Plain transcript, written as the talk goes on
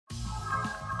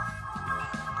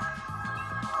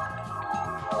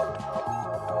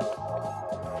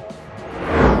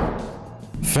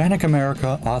FANUC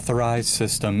America Authorized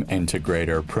System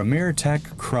Integrator Premier Tech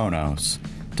Chronos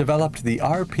developed the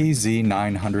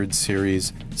RPZ-900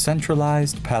 series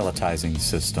Centralized Palletizing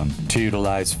System to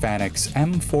utilize FANUC's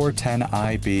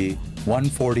M410IB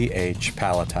 140H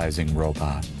palletizing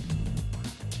robot.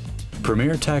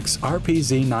 Premier Tech's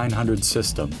RPZ-900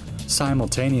 system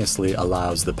simultaneously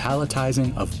allows the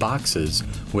palletizing of boxes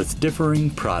with differing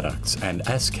products and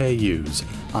SKUs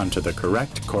onto the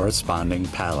correct corresponding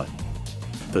pallet.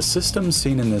 The system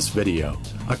seen in this video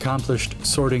accomplished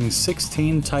sorting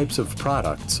 16 types of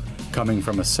products coming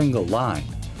from a single line,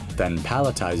 then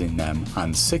palletizing them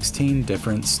on 16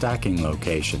 different stacking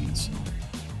locations.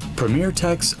 Premier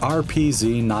Tech's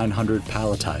RPZ-900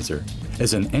 Palletizer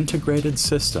is an integrated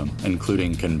system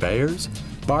including conveyors,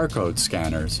 barcode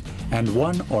scanners, and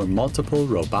one or multiple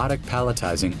robotic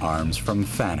palletizing arms from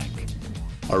FANUC.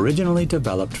 Originally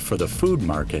developed for the food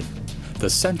market, the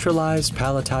Centralized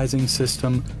Palletizing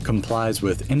System complies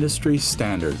with industry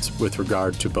standards with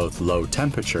regard to both low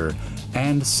temperature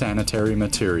and sanitary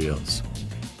materials.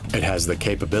 It has the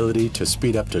capability to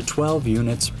speed up to 12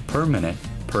 units per minute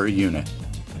per unit.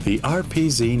 The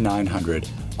RPZ-900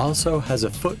 also has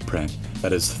a footprint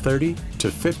that is 30 to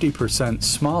 50%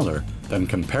 smaller than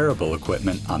comparable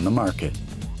equipment on the market.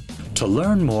 To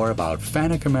learn more about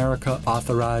FANUC America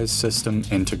Authorized System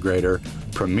Integrator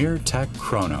Premier Tech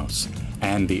Chronos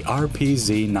and the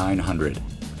RPZ-900,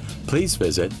 please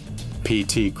visit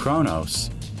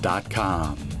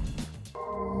ptchronos.com.